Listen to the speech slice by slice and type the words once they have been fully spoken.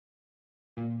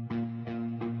Run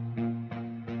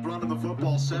of the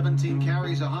football, 17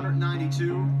 carries,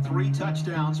 192, 3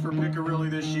 touchdowns for Piccirilli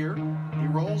this year. He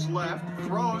rolls left,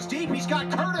 throws deep, he's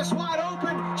got Curtis wide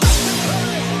open. Justin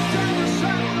Curtis down the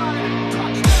sideline,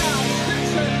 touchdown,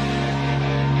 Stetson.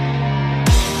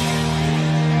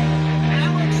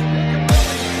 Alex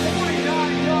Piccirilli,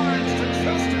 49 yards to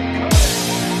Justin Curtis.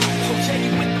 Okay,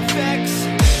 you with the facts?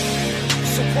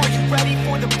 So are you ready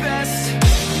for the best?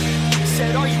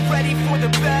 Said, are you ready for the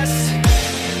best?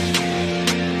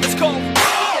 Let's go.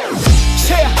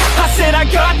 Yeah, I said I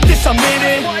got this, I'm in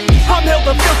it. I'm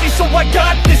hella filthy, so I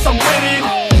got this, I'm winning.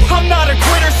 I'm not a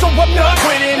quitter, so I'm not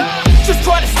quitting. Just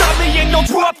try to stop me and you'll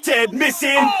drop dead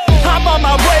missing. I'm on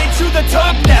my way to the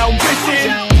top now,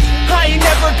 listen. I ain't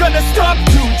never gonna stop,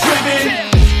 too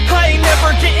driven. I ain't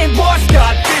never getting lost,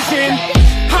 got vision.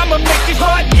 I'ma make this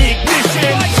hot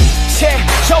ignition. Yeah,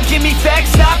 y'all give me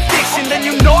facts, not fiction. Then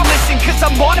you know I'm listening, cause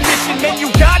I'm on a mission. Man,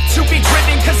 you got to be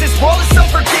driven, cause this world is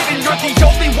unforgiving. You're the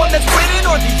only one that's winning,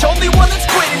 or the only one that's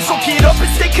quitting. So get up and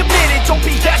stay committed, don't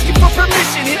be asking for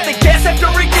permission. Hit the gas after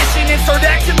ignition and start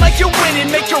acting like you're winning.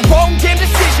 Make your own damn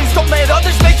decisions, don't let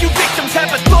others make you victims.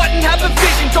 Have a thought and have a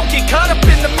vision, don't get caught up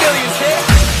in the millions.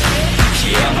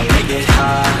 Yeah, I'ma make it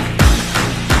high.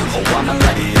 Oh, I'ma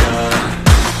light it up.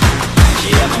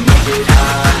 Yeah, I'ma make it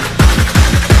high.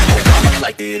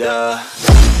 Light it up.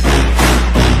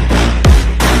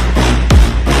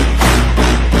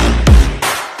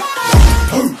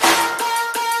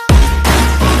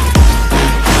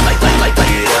 Light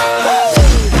it up.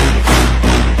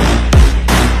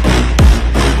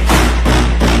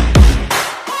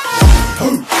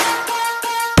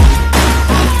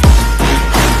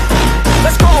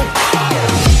 Let's go.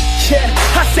 Yeah,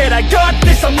 I said I got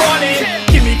this, I'm on it.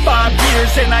 Give me 5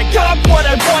 years and I got what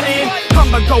I wanted.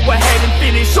 I'ma go ahead and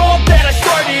finish all that I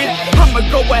started. I'ma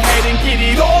go ahead and get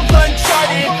it all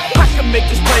uncharted. I can make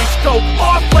this place go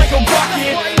off like a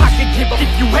rocket. I can give up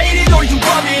if you hate it or you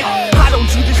love it. I don't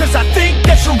do this cause I think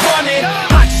that you want it.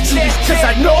 I just do this cause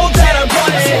I know that I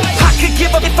want it. I could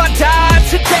give up if I die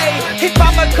today. If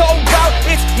I'ma go out,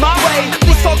 it's my way. At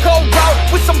least I'll go out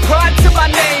with some pride to my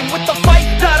name. With the fight,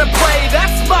 not a play,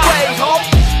 that's my way, home.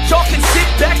 Y'all can sit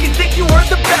back and think you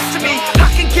heard the best of me. I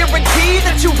can guarantee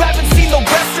that you haven't seen the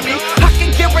rest of me. I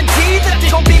can guarantee that this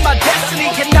gon' be my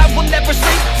destiny. And I will never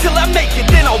sleep till I make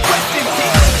it, then I'll rest in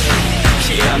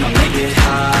peace. Yeah, I'ma make it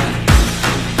high.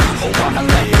 Oh, I'ma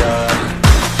light it up.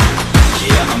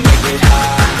 Yeah, I'ma make it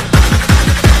high.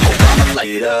 Oh, I'ma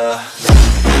light it up.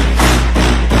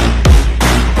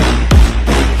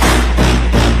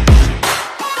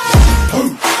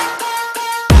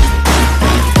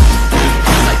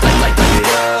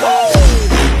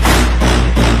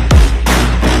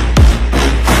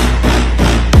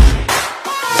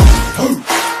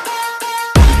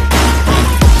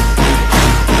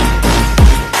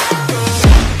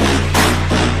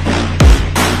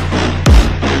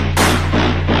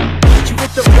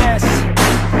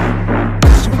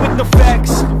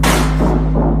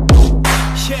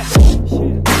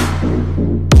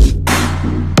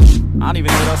 I don't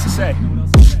even know what else to say.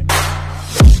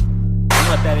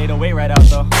 Let that 808 right out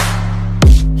though.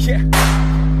 Yeah.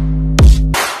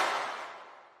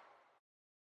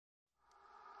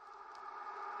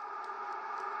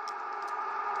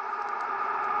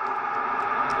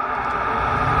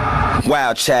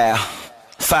 Wild child,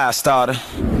 fire starter.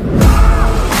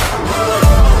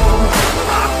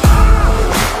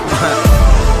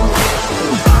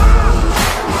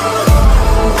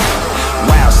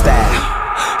 Wild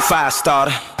style, fire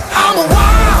starter. I'm a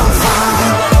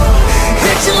wildfire,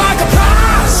 hit you like a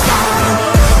prize fighter.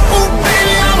 Ooh,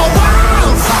 baby, I'm a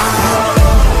wildfire.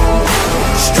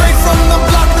 Straight from the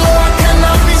block, no, I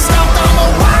cannot be stopped. I'm a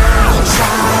wild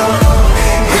child,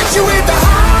 hit you with the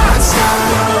hard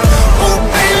style. Ooh,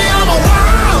 baby, I'm a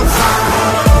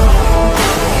wildfire.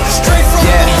 Straight from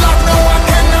the block, no, I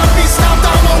cannot be stopped.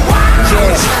 I'm a wild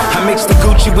child. I mix the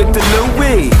Gucci with the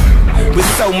Louis. With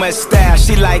so much style,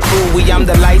 she like ooh, I'm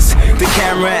the lights, the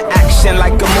camera, action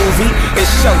like a movie.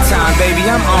 It's showtime, baby,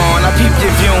 I'm on, I peep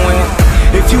your viewing.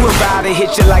 If you about it,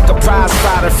 hit you like a prize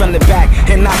fighter from the back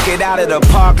and knock it out of the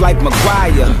park like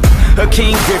McCoy. A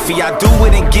King Griffey, I do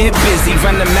it and get busy.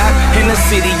 Run the map in the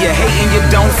city, you hating, you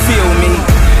don't feel me.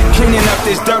 Cleaning up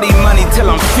this dirty money till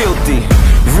I'm filthy.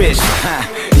 Rich,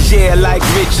 yeah, like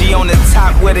Richie on the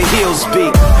top where the hills be.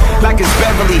 Like it's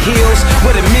Beverly Hills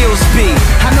where the meals be.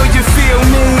 I know you feel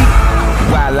me.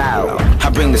 Wild out, I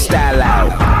bring the style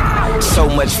out. So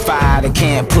much fire they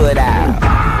can't put out.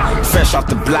 Fresh off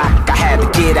the block, I had to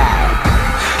get out.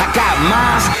 I got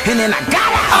mines and then I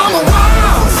got out. I'm a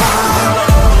wildfire,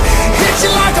 hit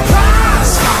you like a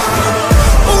prize fighter.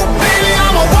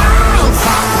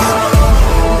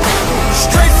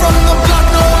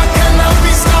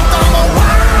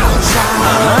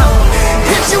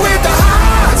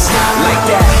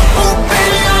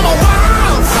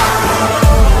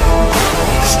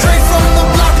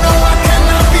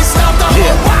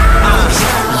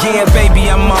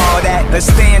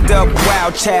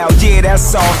 wild child, yeah,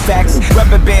 that's all facts.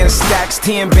 Rubber band stacks,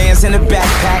 10 bands in a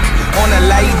backpack. On a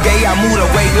light day, I move the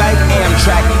weight like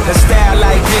Amtrak. A style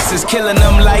like this is killing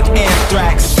them like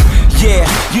anthrax. Yeah,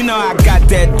 you know I got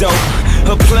that dope.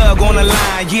 A plug on the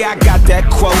line, yeah, I got that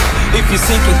quote. If you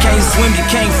sink and can't swim, you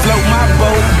can't float my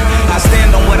boat. I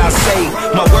stand on what I say,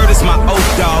 my word is my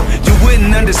oath, dog. You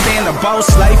wouldn't understand a boss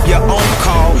life, your own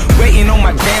call. Waiting on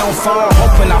my downfall,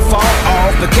 hoping I fall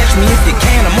off. But catch me if you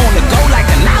can, I'm on the go like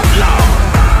an outlaw.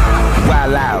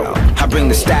 Wild out, I bring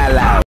the style out.